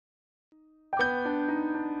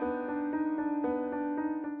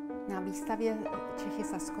Na výstavě Čechy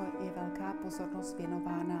Sasko je velká pozornost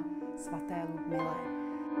věnována svaté Ludmile.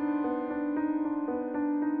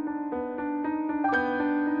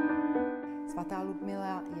 Svatá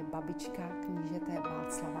Ludmila je babička knížete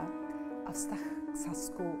Václava a vztah k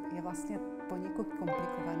Sasku je vlastně poněkud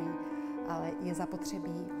komplikovaný, ale je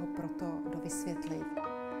zapotřebí ho proto dovysvětlit.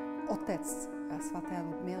 Otec svaté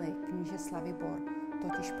Ludmily, kníže Slavibor,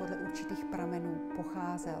 totiž podle určitých pramenů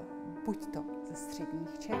pocházel buď to ze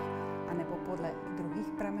středních Čech, anebo podle druhých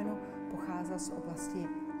pramenů pocházel z oblasti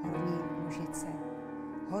Horní Lužice.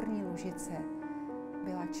 Horní Lužice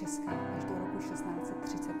byla česká až do roku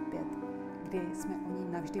 1635, kdy jsme o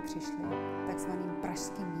ní navždy přišli. Takzvaným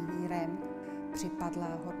pražským mírem připadla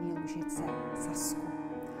Horní Lužice Sasku.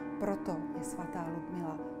 Proto je svatá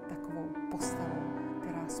Ludmila takovou postavou,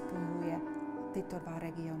 která spojuje tyto dva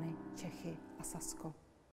regiony, Čechy a Sasko.